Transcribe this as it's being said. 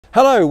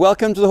Hello,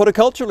 welcome to the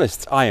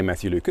Horti-Culturalists. I am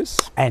Matthew Lucas.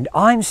 And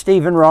I'm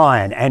Stephen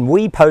Ryan, and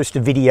we post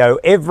a video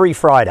every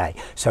Friday.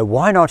 So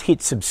why not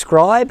hit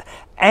subscribe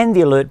and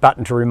the alert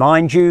button to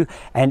remind you.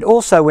 And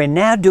also we're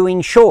now doing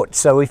shorts.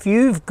 So if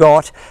you've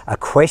got a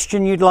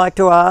question you'd like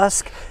to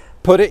ask,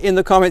 put it in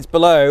the comments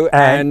below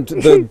and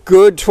the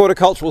good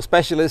horticultural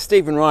specialist,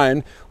 Stephen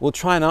Ryan, will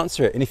try and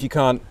answer it. And if you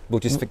can't, we'll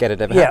just forget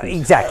it ever happened. Yeah,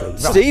 exactly.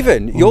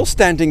 Stephen, you're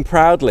standing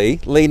proudly,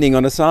 leaning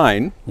on a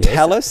sign. Yes.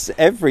 Tell us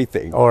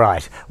everything. All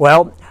right.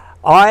 Well,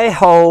 I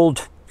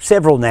hold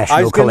several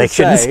national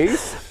collections,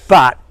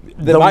 but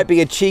there might be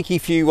a cheeky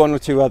few, one or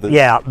two others.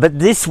 Yeah, but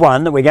this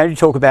one that we're going to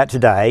talk about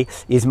today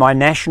is my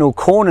National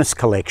Cornus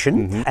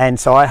collection, and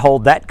so I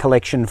hold that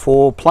collection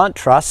for Plant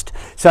Trust.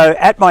 So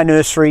at my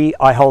nursery,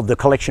 I hold the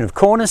collection of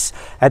Cornus.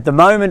 At the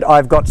moment,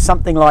 I've got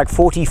something like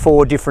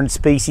 44 different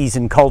species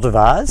and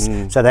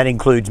cultivars, so that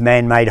includes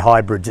man-made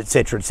hybrids,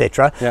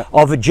 etc.,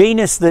 of a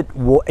genus that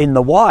in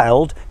the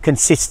wild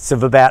consists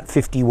of about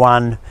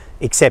 51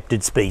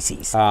 accepted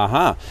species.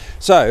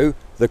 So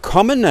the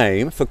common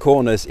name for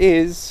Cornus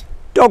is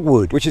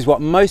Dogwood, which is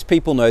what most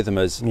people know them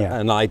as,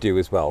 and I do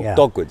as well.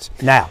 Dogwoods.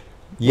 Now,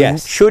 we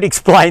should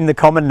explain the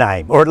common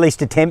name, or at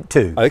least attempt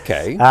to.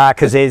 Okay.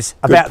 Because there's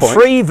about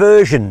 3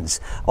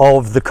 versions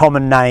of the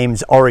common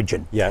name's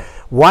origin. Yeah.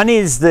 One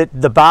is that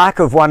the bark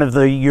of one of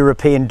the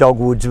European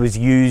dogwoods was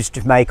used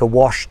to make a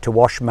wash to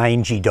wash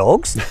mangy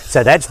dogs.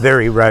 So that's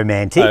very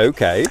romantic.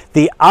 Okay.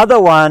 The other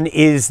one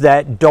is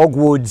that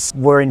dogwoods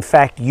were in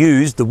fact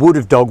used, the wood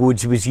of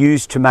dogwoods was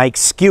used to make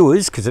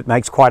skewers, because it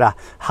makes quite a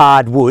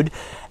hard wood.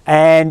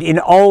 And in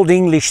Old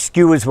English,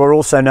 skewers were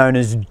also known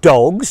as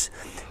dogs,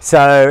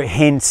 so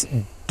hence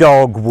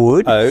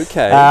dogwood.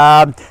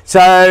 Okay.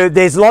 So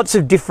there's lots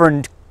of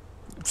different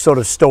sort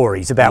of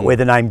stories about where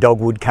the name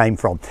dogwood came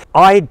from.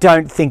 I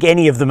don't think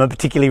any of them are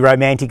particularly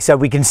romantic, so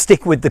we can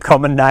stick with the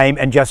common name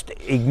and just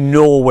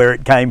ignore where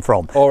it came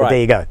from. All right. But there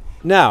you go.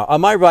 Now,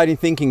 am I right in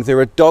thinking there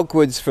are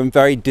dogwoods from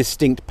very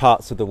distinct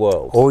parts of the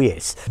world? Oh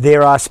yes.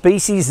 There are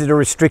species that are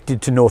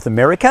restricted to North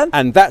America.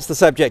 And that's the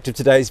subject of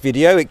today's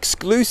video,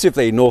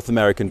 exclusively North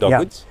American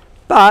dogwoods.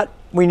 But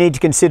we need to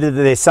consider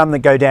that there's some that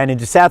go down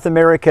into South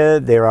America.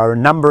 There are a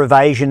number of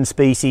Asian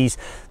species.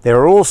 There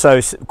are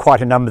also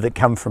quite a number that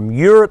come from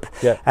Europe,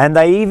 and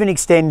they even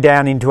extend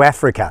down into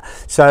Africa.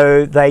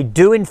 So they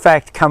do in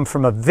fact come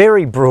from a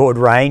very broad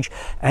range,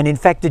 and in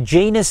fact the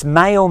genus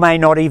may or may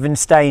not even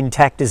stay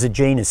intact as a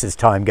genus as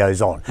time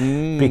goes on,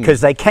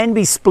 because they can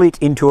be split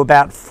into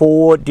about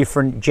 4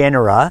 different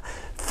genera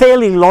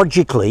fairly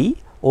logically.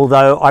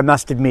 Although I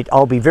must admit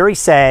I'll be very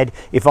sad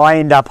if I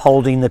end up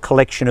holding the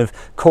collection of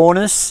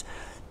Cornus,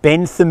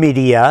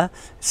 Benthamidia,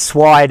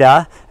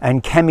 Swider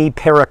and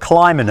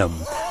Chamipericlymenum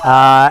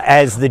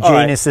as the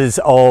genuses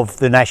of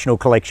the national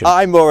collection.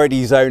 I'm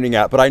already zoning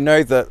out, but I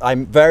know that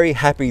I'm very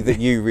happy that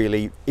you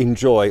really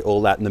enjoy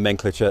all that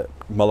nomenclature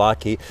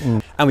malarkey.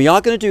 And we are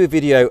going to do a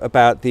video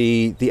about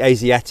the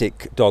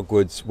Asiatic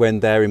dogwoods when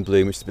they're in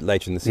bloom, which is a bit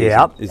later in the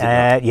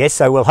season. Yes,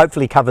 so we'll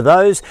hopefully cover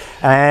those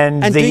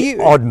and the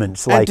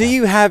oddments later. And do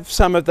you have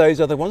some of those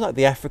other ones, like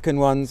the African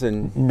ones?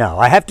 And no,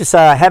 I have to say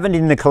I haven't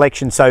in the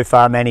collection so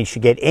far managed to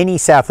get any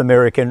South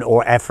American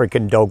or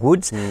African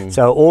dogwoods.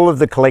 So all of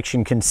the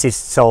collection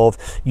consists of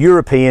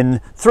European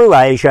through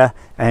Asia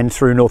and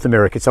through North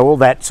America. So all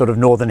that sort of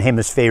northern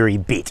hemisphere-y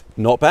bit.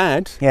 Not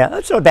bad. Yeah,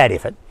 that's not a bad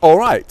effort. All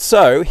right,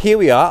 so here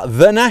we are,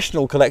 the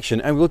national collection,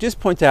 and we'll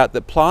just point out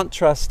that Plant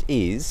Trust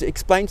is,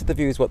 explain to the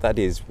viewers what that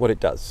is, what it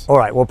does. All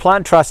right, well,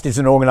 Plant Trust is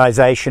an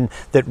organisation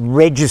that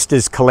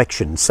registers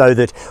collections so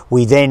that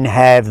we then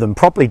have them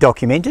properly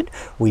documented.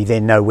 We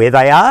then know where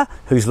they are,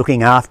 who's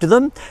looking after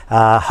them.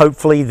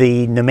 Hopefully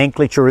the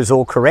nomenclature is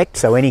all correct,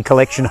 so any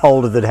collection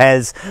holder that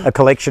has a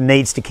collection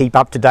needs to keep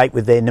up to date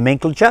with their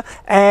nomenclature.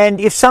 And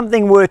if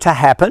something were to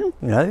happen,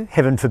 you know,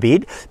 heaven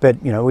forbid,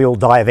 but you know, we all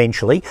die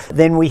eventually,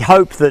 then we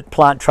hope that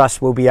Plant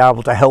Trust will be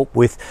able to help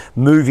with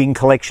moving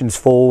collections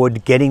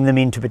forward, getting them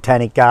into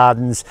botanic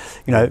gardens,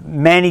 you know,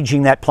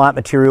 managing that plant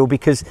material,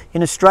 because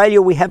in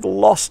Australia we have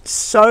lost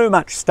so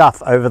much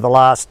stuff over the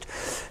last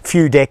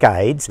few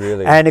decades.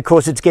 Really? And of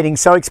course it's getting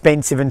so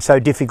expensive and so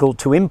difficult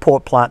to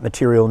import plant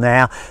material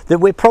now that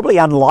we're probably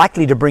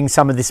unlikely to bring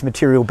some of this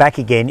material back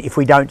again if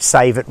we don't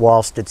save it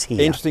whilst it's here.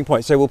 Interesting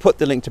point. So we'll put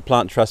the link to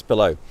Plant Trust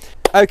below.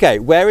 Okay,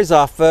 where is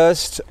our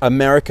first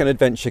American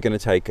adventure going to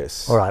take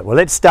us? All right, well,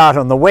 let's start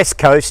on the west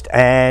coast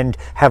and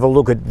have a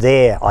look at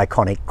their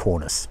iconic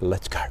Cornus.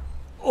 Let's go.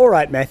 All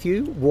right,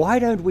 Matthew, why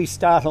don't we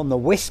start on the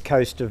west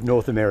coast of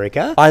North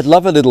America? I'd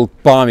love a little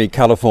balmy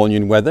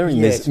Californian weather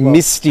in this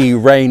misty,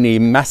 rainy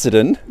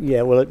Macedon.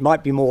 Yeah, well, it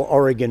might be more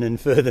Oregon and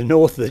further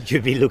north that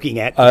you'd be looking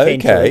at.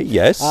 Okay,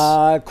 yes.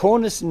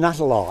 Cornus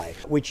nuttallii,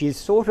 which is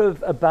sort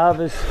of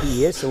above us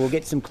here, so we'll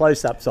get some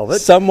close-ups of it.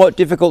 Somewhat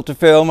difficult to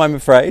film, I'm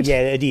afraid.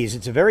 Yeah, it is.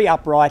 It's a very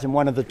upright and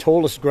one of the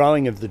tallest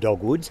growing of the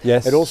dogwoods.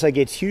 Yes. It also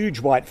gets huge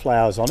white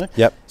flowers on it.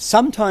 Yep.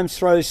 Sometimes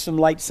throws some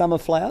late summer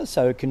flowers,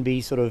 so it can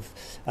be sort of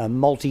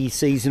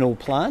multi-seasonal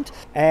plant,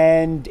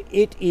 and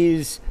it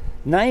is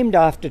named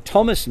after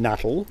Thomas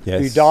Nuttall,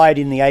 yes. who died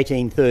in the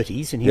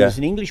 1830s, and he was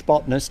an English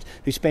botanist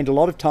who spent a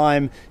lot of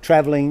time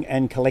travelling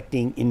and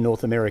collecting in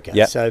North America.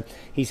 Yep. So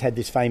he's had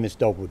this famous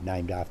dogwood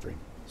named after him.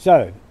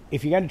 So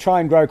if you're going to try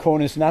and grow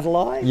Cornus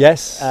nuttallii,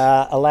 yes,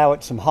 allow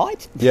it some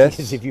height, yes.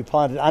 because if you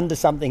plant it under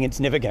something, it's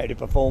never going to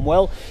perform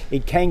well.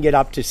 It can get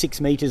up to 6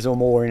 metres or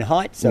more in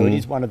height, so it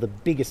is one of the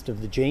biggest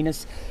of the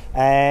genus.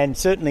 And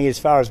certainly as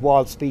far as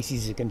wild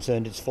species are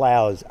concerned, its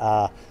flowers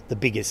are the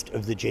biggest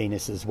of the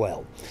genus as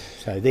well.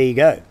 So there you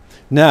go.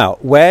 Now,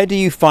 where do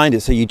you find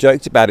it? So you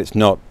joked about it's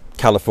not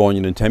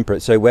Californian and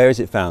temperate, so where is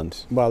it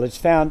found? Well, it's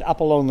found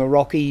up along the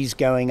Rockies,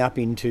 going up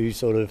into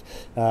sort of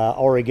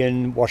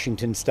Oregon,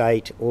 Washington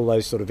State, all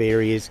those sort of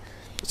areas.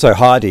 So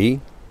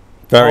hardy,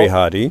 very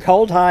hardy.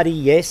 Cold hardy,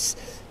 yes.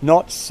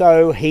 Not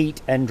so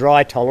heat and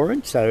dry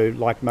tolerant, so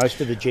like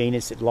most of the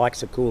genus, it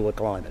likes a cooler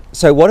climate.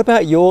 So what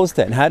about yours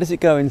then? How does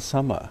it go in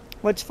summer?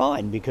 Well, it's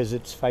fine because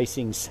it's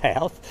facing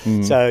south,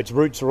 so its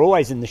roots are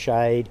always in the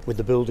shade with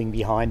the building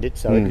behind it,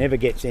 so it never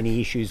gets any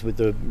issues with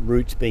the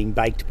roots being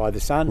baked by the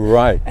sun.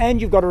 Right.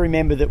 And you've got to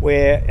remember that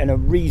we're in a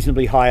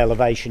reasonably high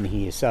elevation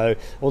here, so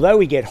although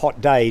we get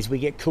hot days, we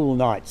get cool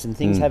nights, and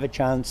things have a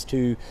chance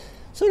to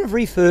sort of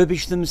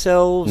refurbish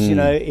themselves. You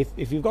know,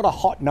 if you've got a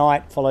hot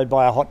night followed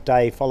by a hot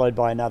day followed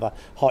by another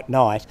hot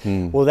night,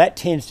 well, that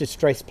tends to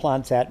stress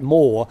plants out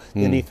more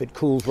than if it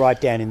cools right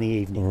down in the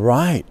evening.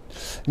 Right.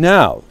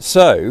 Now,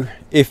 so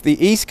if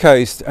the East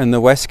Coast and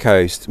the West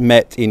Coast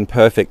met in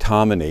perfect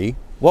harmony,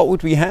 what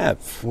would we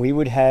have? We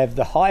would have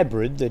the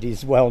hybrid that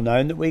is well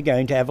known that we're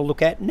going to have a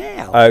look at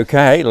now.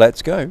 Okay,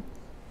 let's go.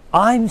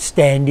 I'm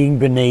standing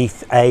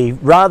beneath a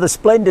rather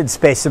splendid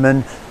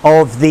specimen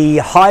of the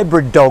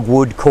hybrid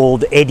dogwood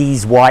called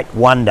Eddie's White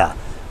Wonder.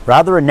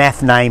 Rather a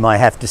naff name, I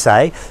have to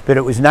say, but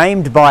it was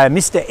named by a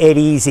Mr.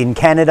 Eddie's in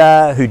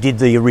Canada who did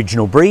the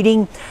original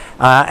breeding,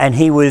 and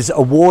he was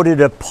awarded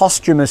a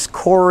posthumous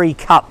Corey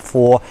Cup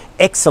for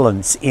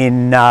excellence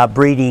in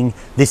breeding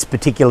this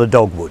particular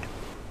dogwood.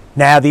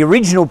 Now, the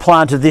original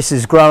plant of this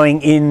is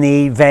growing in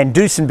the Van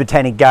Dusen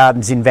Botanic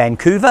Gardens in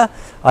Vancouver.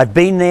 I've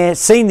been there,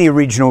 seen the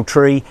original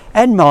tree,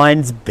 and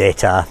mine's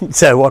better.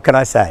 So what can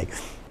I say?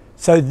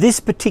 So this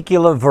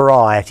particular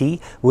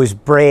variety was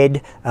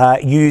bred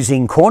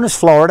using Cornus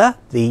florida,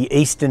 the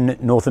eastern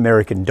North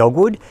American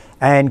dogwood,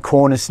 and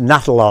Cornus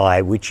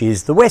nuttallii, which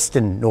is the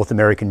western North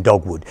American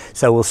dogwood.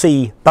 So we'll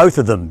see both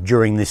of them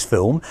during this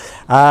film.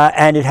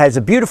 And it has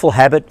a beautiful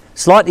habit,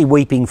 slightly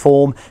weeping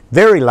form,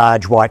 very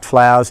large white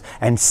flowers,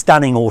 and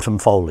stunning autumn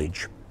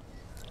foliage.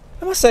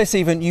 I must say,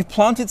 Stephen, you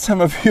planted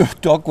some of your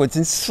dogwoods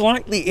in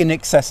slightly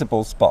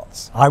inaccessible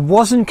spots. I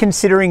wasn't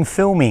considering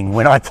filming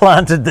when I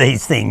planted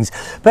these things,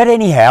 but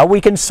anyhow, we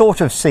can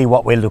sort of see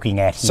what we're looking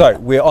at here. So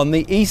we're on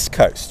the East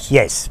Coast.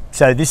 Yes,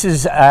 so this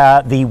is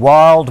the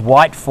wild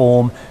white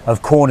form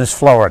of Cornus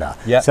florida,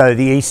 so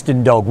the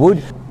eastern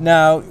dogwood.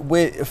 Now,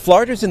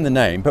 Florida's in the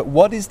name, but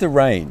what is the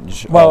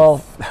range?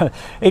 Well,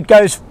 it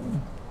goes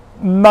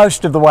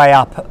most of the way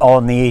up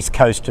on the east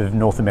coast of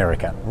North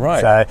America.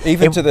 Right, so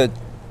even to the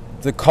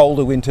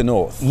colder winter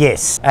north.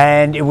 Yes,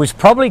 and it was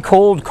probably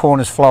called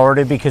Cornus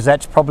florida because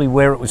that's probably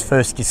where it was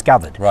first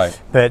discovered. Right.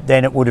 But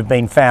then it would have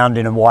been found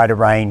in a wider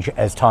range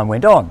as time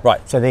went on.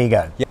 Right. So there you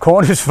go. Yep.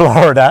 Cornus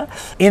florida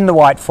in the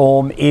white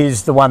form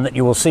is the one that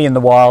you will see in the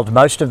wild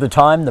most of the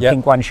time. The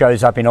pink one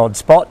shows up in odd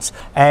spots,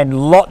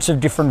 and lots of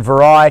different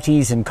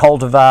varieties and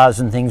cultivars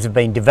and things have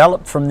been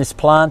developed from this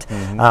plant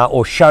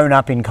or shown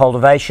up in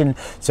cultivation.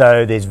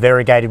 So there's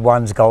variegated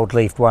ones,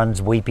 gold-leafed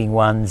ones, weeping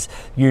ones,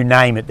 you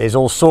name it. There's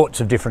all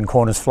sorts of different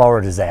Cornus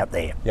floridas out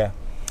there. Yeah.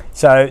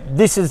 So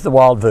this is the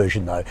wild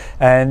version though,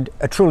 and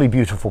a truly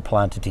beautiful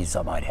plant it is,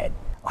 I might add.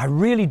 I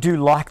really do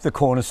like the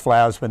Cornus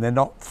flowers when they're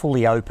not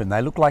fully open.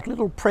 They look like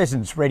little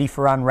presents ready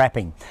for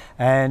unwrapping,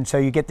 and so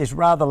you get this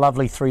rather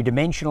lovely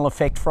three-dimensional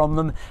effect from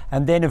them,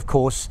 and then of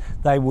course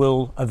they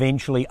will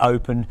eventually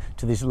open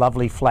to this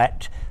lovely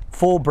flat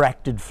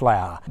four-bracted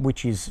flower,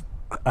 which is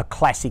a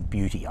classic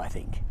beauty, I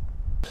think.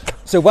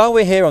 So while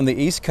we're here on the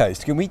East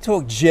Coast, can we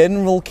talk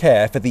general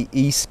care for the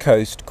East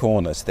Coast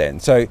Cornus then?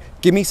 So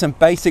give me some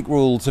basic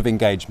rules of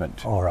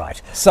engagement. All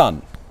right.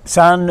 Sun.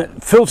 Sun,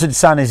 filtered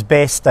sun is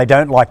best. They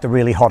don't like the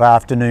really hot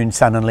afternoon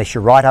sun unless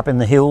you're right up in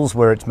the hills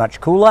where it's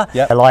much cooler.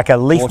 Yep. They like a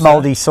leaf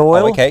mouldy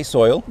soil. Oh, okay,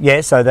 soil.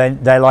 Yeah, so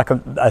they like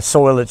a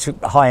soil that's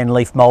high in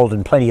leaf mould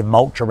and plenty of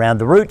mulch around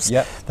the roots.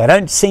 Yep. They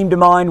don't seem to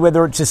mind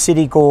whether it's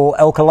acidic or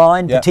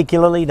alkaline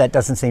particularly. That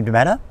doesn't seem to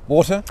matter.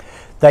 Water.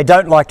 They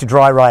don't like to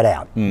dry right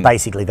out,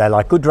 basically. They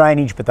like good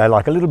drainage, but they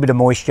like a little bit of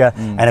moisture,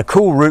 and a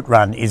cool root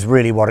run is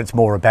really what it's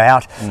more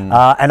about.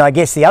 And I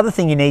guess the other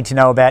thing you need to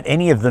know about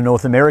any of the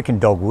North American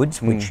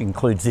dogwoods, which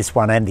includes this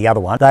one and the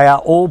other one, they are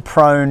all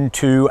prone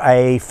to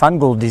a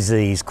fungal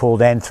disease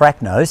called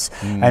anthracnose,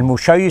 and we'll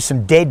show you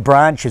some dead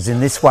branches in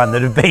this one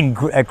that have been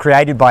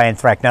created by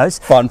anthracnose.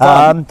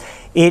 Fun.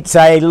 It's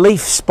a leaf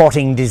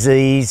spotting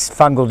disease,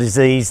 fungal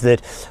disease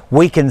that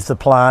weakens the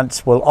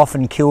plants, will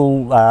often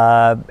kill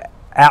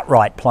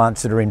outright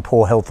plants that are in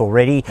poor health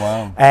already.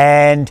 Wow.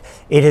 And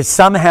it has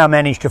somehow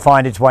managed to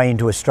find its way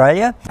into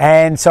Australia.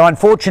 And so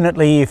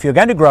unfortunately, if you're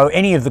going to grow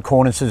any of the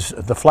cornuses,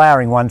 the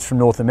flowering ones from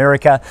North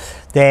America,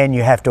 then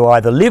you have to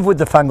either live with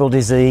the fungal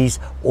disease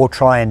or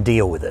try and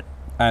deal with it.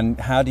 And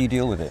how do you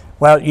deal with it?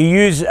 Well, you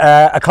use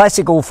a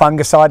classical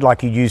fungicide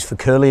like you use for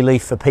curly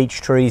leaf for peach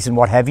trees and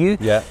what have you.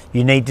 Yeah.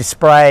 You need to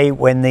spray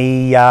when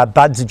the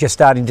buds are just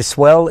starting to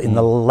swell in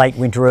the late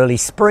winter, early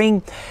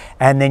spring,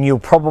 and then you'll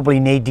probably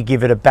need to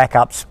give it a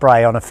backup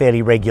spray on a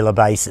fairly regular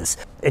basis.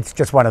 It's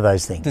just one of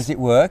those things. Does it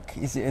work?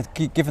 Is it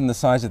given the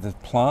size of the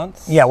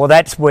plants? Yeah, well,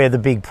 that's where the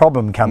big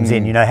problem comes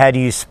in. You know, how do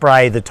you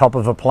spray the top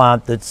of a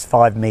plant that's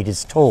 5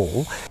 metres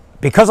tall?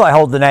 Because I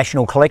hold the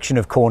national collection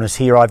of cornus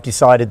here, I've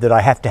decided that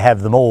I have to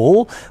have them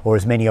all, or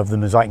as many of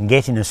them as I can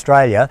get in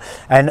Australia.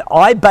 And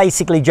I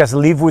basically just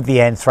live with the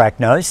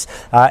anthracnose.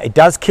 It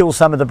does kill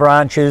some of the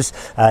branches.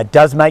 It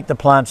does make the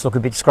plants look a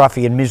bit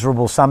scruffy and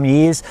miserable some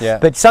years. Yeah.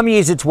 But some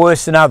years it's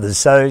worse than others.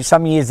 So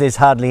some years there's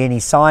hardly any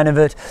sign of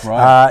it.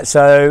 Right.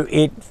 So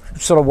it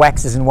sort of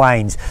waxes and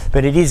wanes.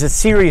 But it is a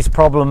serious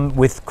problem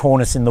with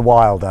cornus in the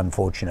wild,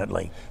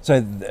 unfortunately.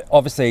 So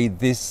obviously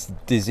this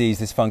disease,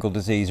 this fungal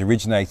disease,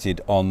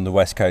 originated on the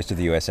west coast of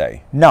the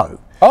USA? No.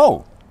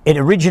 Oh! It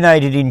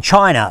originated in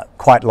China,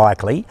 quite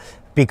likely,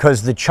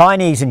 because the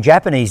Chinese and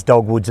Japanese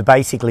dogwoods are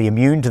basically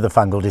immune to the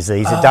fungal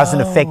disease. It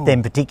doesn't affect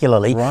them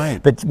particularly. Right.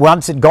 But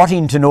once it got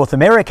into North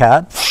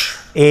America,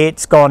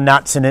 it's gone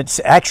nuts, and it's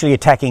actually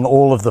attacking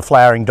all of the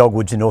flowering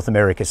dogwoods in North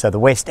America. So the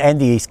west and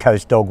the east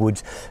coast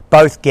dogwoods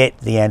both get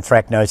the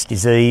anthracnose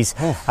disease,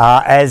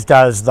 as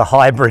does the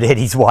hybrid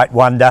Eddie's White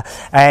Wonder.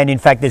 And in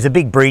fact, there's a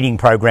big breeding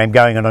program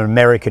going on in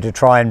America to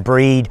try and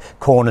breed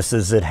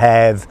cornuses that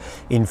have,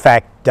 in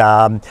fact,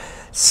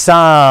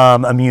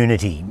 some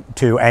immunity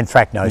to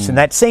anthracnose, and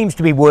that seems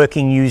to be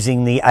working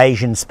using the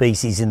Asian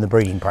species in the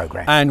breeding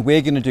program. And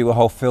we're going to do a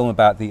whole film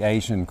about the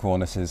Asian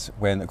cornuses,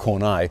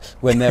 corni,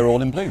 when they're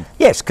all in bloom.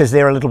 Yes, because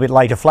they're a little bit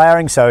later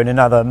flowering, so in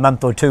another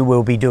month or two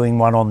we'll be doing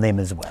one on them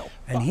as well.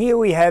 And here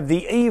we have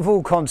the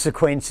evil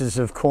consequences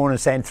of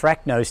Cornus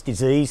anthracnose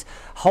disease,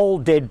 whole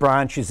dead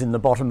branches in the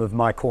bottom of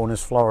my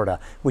Cornus florida,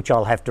 which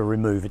I'll have to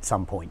remove at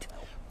some point.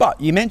 But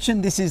you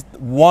mentioned this is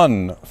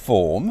one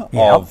form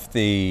of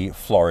the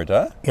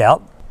Florida. Yeah.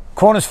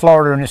 Cornus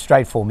florida in its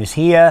straight form is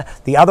here.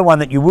 The other one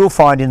that you will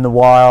find in the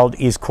wild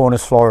is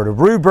Cornus florida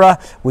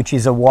rubra, which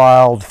is a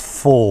wild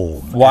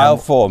form.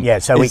 Wild form. Yeah,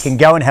 so we can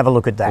go and have a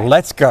look at that.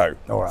 Let's go.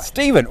 All right.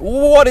 Stephen,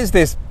 what is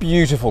this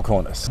beautiful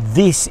cornus?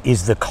 This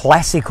is the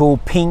classical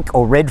pink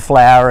or red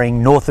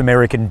flowering North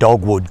American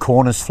dogwood,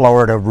 Cornus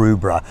florida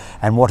rubra,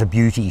 and what a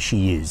beauty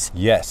she is.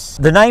 Yes.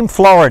 The name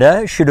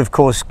Florida should of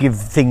course give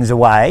things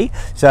away.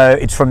 So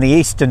it's from the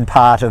eastern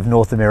part of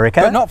North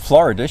America. But not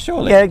Florida,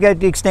 surely. Yeah,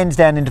 it extends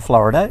down into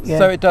Florida. Yeah.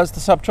 So it does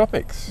the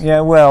subtropics? Yeah,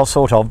 well,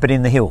 sort of, but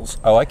in the hills.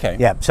 Oh, okay.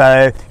 Yeah,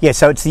 so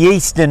it's the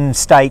eastern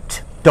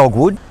state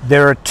dogwood.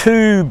 There are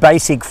two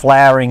basic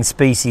flowering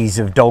species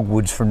of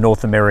dogwoods from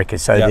North America.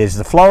 So there's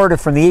the Florida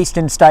from the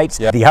eastern states,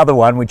 the other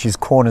one, which is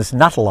Cornus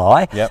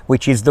nuttallii,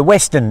 which is the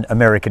western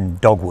American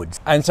dogwoods.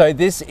 And so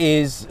this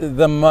is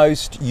the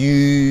most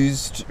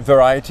used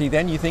variety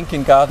then, you think,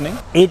 in gardening?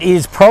 It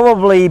is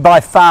probably by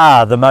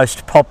far the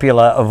most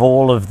popular of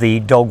all of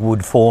the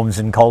dogwood forms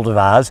and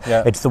cultivars.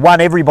 Yeah. It's the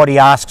one everybody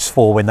asks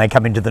for when they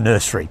come into the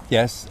nursery.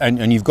 Yes,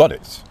 and you've got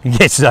it.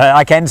 Yes,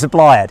 I can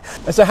supply it.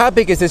 And so how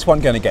big is this one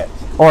going to get?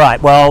 All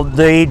right, well,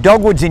 the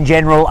dogwoods in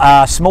general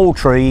are small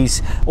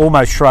trees,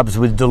 almost shrubs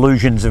with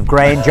delusions of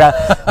grandeur.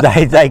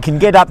 they can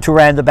get up to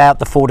around about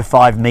the 4 to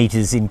 5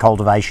 metres in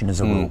cultivation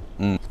as a rule.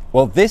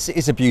 Well, this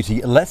is a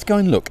beauty. Let's go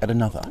and look at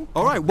another.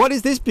 All right, what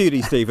is this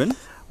beauty, Stephen?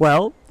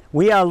 Well,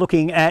 we are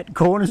looking at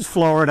Cornus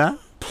florida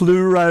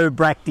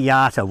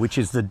Pluribracteata, which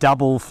is the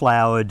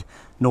double-flowered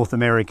North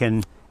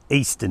American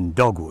eastern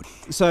dogwood.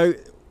 So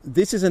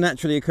this is a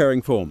naturally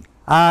occurring form?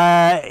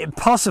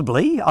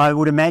 Possibly. I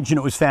would imagine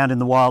it was found in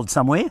the wild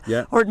somewhere,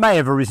 or it may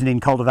have arisen in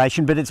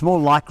cultivation, but it's more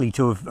likely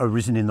to have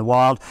arisen in the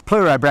wild.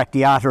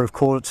 Pluribracteata, of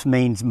course,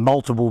 means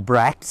multiple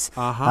bracts,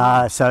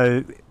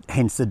 so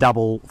hence the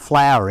double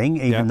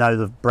flowering, even though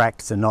the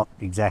bracts are not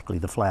exactly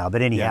the flower.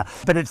 But anyhow,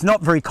 but it's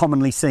not very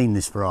commonly seen,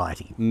 this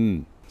variety.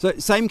 So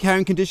same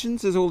carrying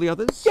conditions as all the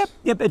others?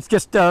 Yep, it's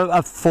just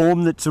a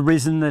form that's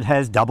arisen that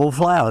has double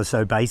flowers.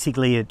 So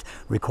basically it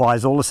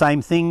requires all the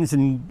same things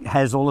and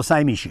has all the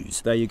same issues.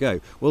 There you go.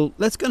 Well,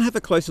 let's go and have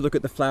a closer look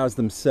at the flowers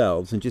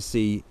themselves and just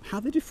see how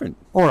they're different.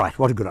 All right,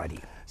 what a good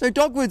idea. So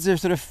dogwoods are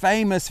sort of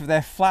famous for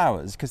their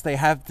flowers because they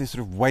have this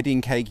sort of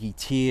wedding cakey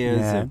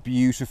tiers of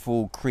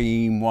beautiful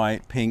cream,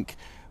 white, pink,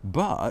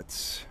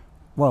 but...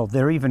 Well,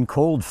 they're even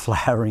called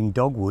flowering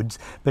dogwoods,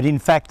 but in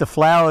fact the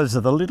flowers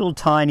are the little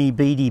tiny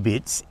beady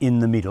bits in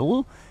the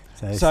middle.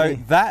 So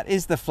that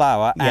is the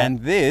flower, and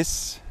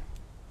this...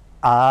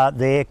 are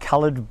their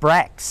coloured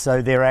bracts,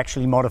 so they're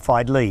actually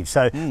modified leaves.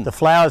 So the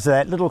flowers are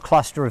that little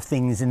cluster of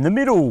things in the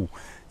middle.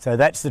 So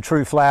that's the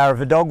true flower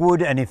of a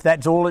dogwood, and if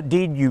that's all it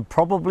did, you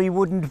probably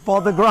wouldn't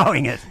bother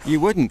growing it. You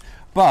wouldn't,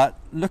 but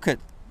look at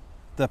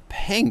the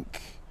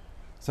pink.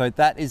 So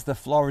that is the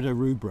Florida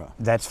Rubra.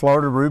 That's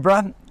Florida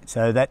Rubra.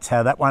 So that's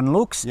how that one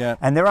looks. Yeah.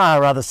 And there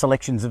are other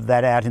selections of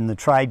that out in the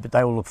trade, but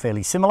they all look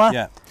fairly similar.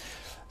 Yeah.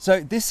 So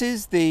this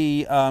is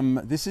the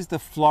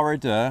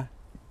Florida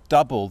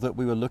double that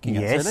we were looking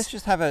at. Yes. So let's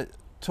just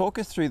talk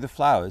us through the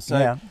flowers.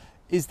 So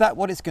is that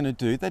what it's going to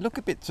do? They look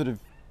a bit sort of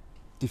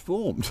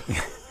deformed.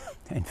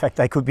 In fact,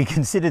 they could be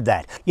considered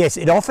that. Yes,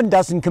 it often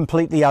doesn't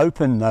completely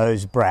open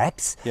those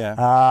bracts,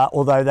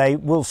 although they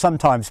will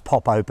sometimes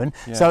pop open.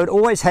 Yeah. So it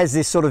always has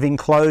this sort of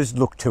enclosed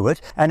look to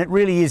it, and it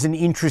really is an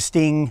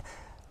interesting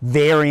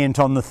variant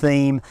on the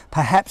theme.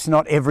 Perhaps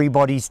not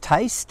everybody's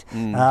taste,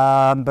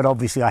 but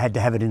obviously I had to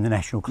have it in the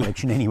National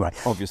Collection anyway.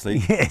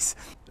 Obviously. Yes.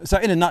 So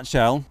in a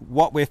nutshell,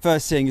 what we're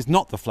first seeing is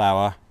not the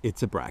flower,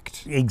 it's a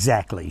bract.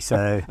 Exactly.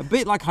 So a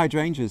bit like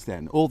hydrangeas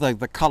then, although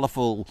the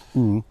colourful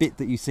bit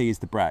that you see is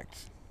the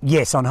bract.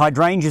 Yes, on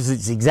hydrangeas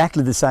it's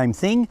exactly the same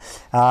thing.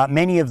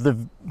 Many of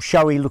the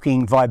showy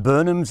looking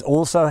viburnums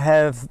also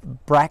have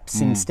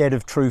bracts instead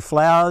of true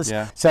flowers.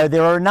 Yeah. So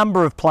there are a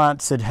number of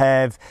plants that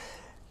have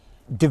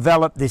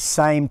developed this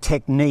same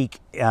technique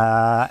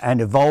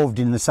and evolved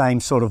in the same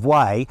sort of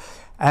way.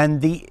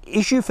 And the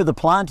issue for the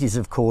plant is,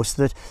 of course,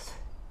 that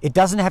it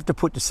doesn't have to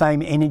put the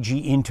same energy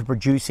into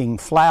producing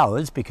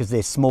flowers because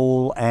they're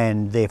small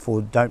and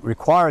therefore don't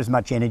require as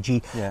much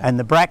energy. Yeah. And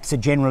the bracts are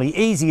generally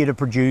easier to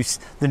produce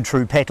than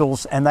true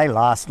petals, and they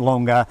last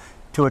longer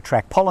to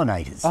attract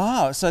pollinators.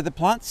 Ah, so the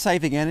plant's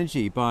saving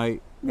energy by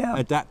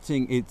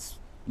adapting its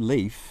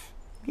leaf.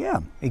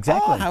 Yeah,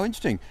 exactly. Oh, how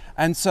interesting.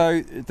 And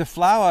so the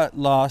flower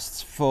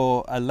lasts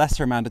for a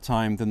lesser amount of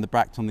time than the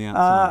bract on the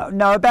outside?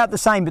 No, about the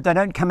same, but they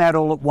don't come out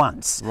all at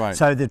once. Right.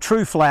 So the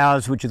true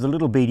flowers, which are the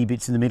little beady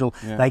bits in the middle,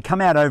 they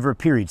come out over a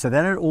period, so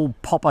they don't all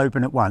pop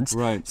open at once.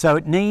 Right. So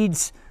it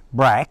needs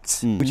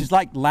bracts. Which is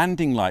like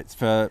landing lights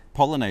for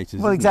pollinators.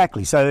 Well,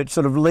 exactly. So it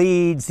sort of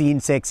leads the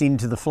insects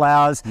into the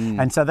flowers,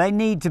 and so they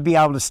need to be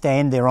able to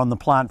stand there on the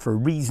plant for a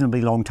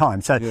reasonably long time.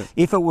 So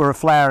if it were a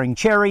flowering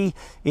cherry,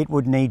 it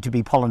would need to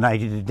be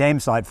pollinated a damn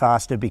sight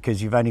faster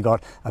because you've only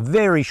got a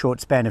very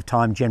short span of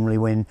time generally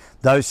when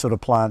those sort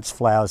of plants'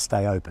 flowers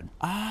stay open.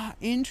 Ah,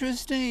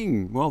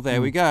 interesting. Well,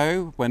 there we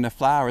go. When a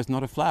flower is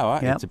not a flower,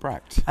 it's a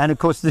bract. And of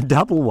course the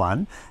double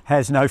one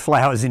has no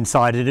flowers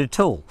inside it at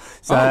all.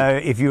 So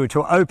if you were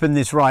to open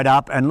this right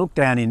up and look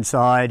down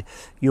inside,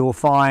 you'll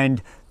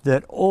find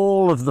that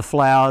all of the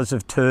flowers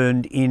have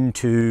turned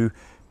into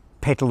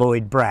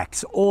petaloid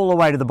bracts all the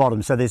way to the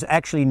bottom. So there's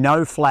actually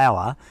no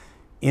flower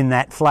in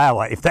that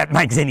flower, if that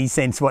makes any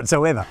sense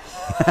whatsoever.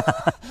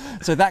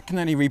 So that can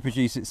only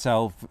reproduce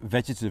itself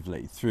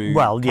vegetatively through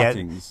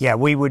cuttings? Yeah,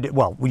 you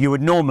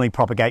would normally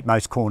propagate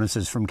most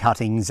cornuses from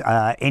cuttings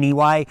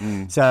anyway.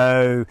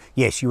 So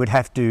yes, you would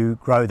have to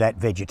grow that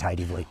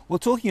vegetatively. Well,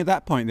 talking at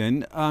that point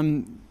then,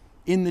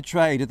 in the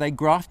trade, are they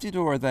grafted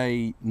or are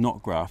they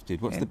not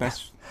grafted? What's the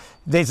best?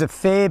 There's a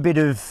fair bit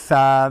of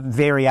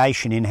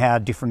variation in how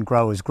different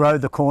growers grow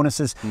the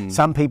cornuses.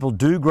 Some people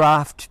do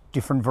graft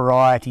different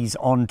varieties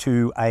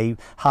onto a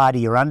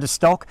hardier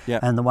understock,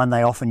 and the one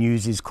they often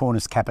use is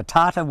Cornus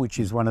capitata, which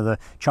is one of the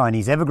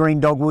Chinese evergreen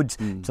dogwoods.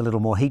 It's a little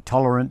more heat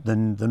tolerant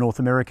than the North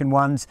American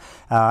ones,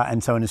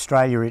 and so in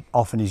Australia it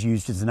often is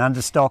used as an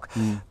understock.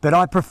 But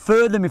I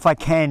prefer them, if I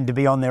can, to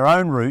be on their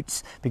own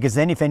roots, because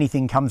then if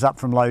anything comes up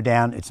from low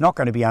down, it's not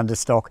going to be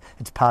understock,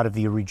 it's part of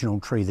the original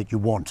tree that you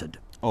wanted.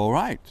 All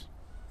right.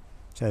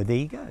 So there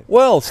you go.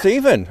 Well,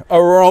 Stephen, a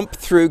romp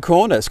through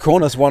Cornus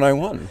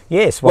 101.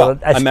 Yes, well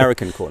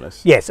American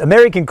Cornus. Yes,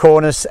 American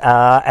Cornus,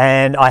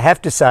 and I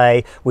have to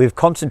say we've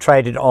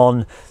concentrated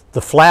on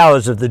the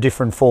flowers of the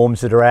different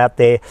forms that are out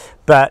there,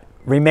 but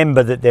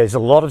remember that there's a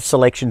lot of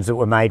selections that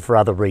were made for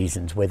other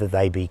reasons, whether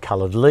they be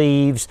coloured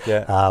leaves,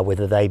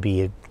 whether they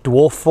be a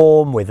dwarf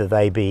form, whether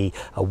they be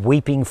a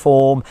weeping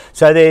form.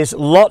 So there's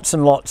lots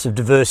and lots of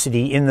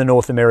diversity in the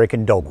North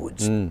American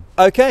dogwoods.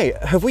 Okay,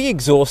 have we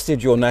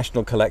exhausted your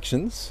national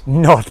collections?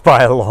 Not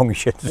by a long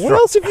shot. What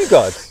else have you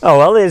got? Oh,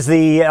 well, there's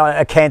the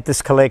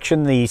Acanthus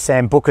collection, the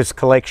Sambucus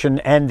collection,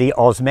 and the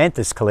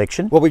Osmanthus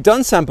collection. Well, we've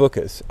done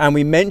Sambucus, and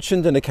we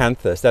mentioned an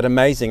Acanthus, that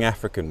amazing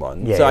African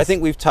one. Yes. So I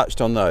think we've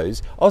touched on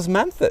those.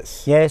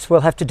 Osmanthus. Yes,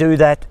 we'll have to do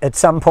that at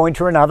some point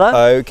or another.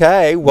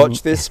 Okay,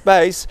 watch this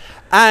space.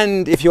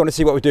 And if you want to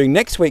see what we're doing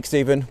next week,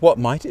 Stephen, what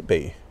might it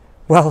be?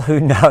 Well,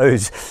 who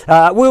knows?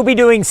 We'll be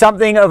doing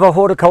something of a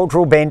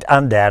horticultural bent,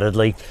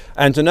 undoubtedly.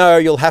 And to know,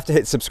 you'll have to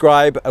hit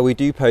subscribe. We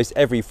do post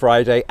every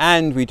Friday,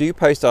 and we do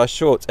post our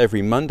shorts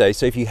every Monday.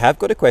 So if you have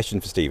got a question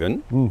for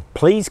Stephen,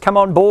 please come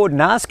on board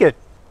and ask it.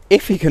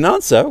 If he can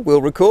answer,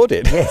 we'll record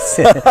it.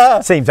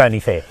 Yes, seems only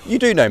fair. You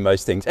do know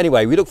most things.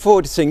 Anyway, we look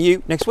forward to seeing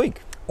you next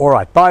week. All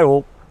right, bye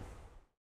all.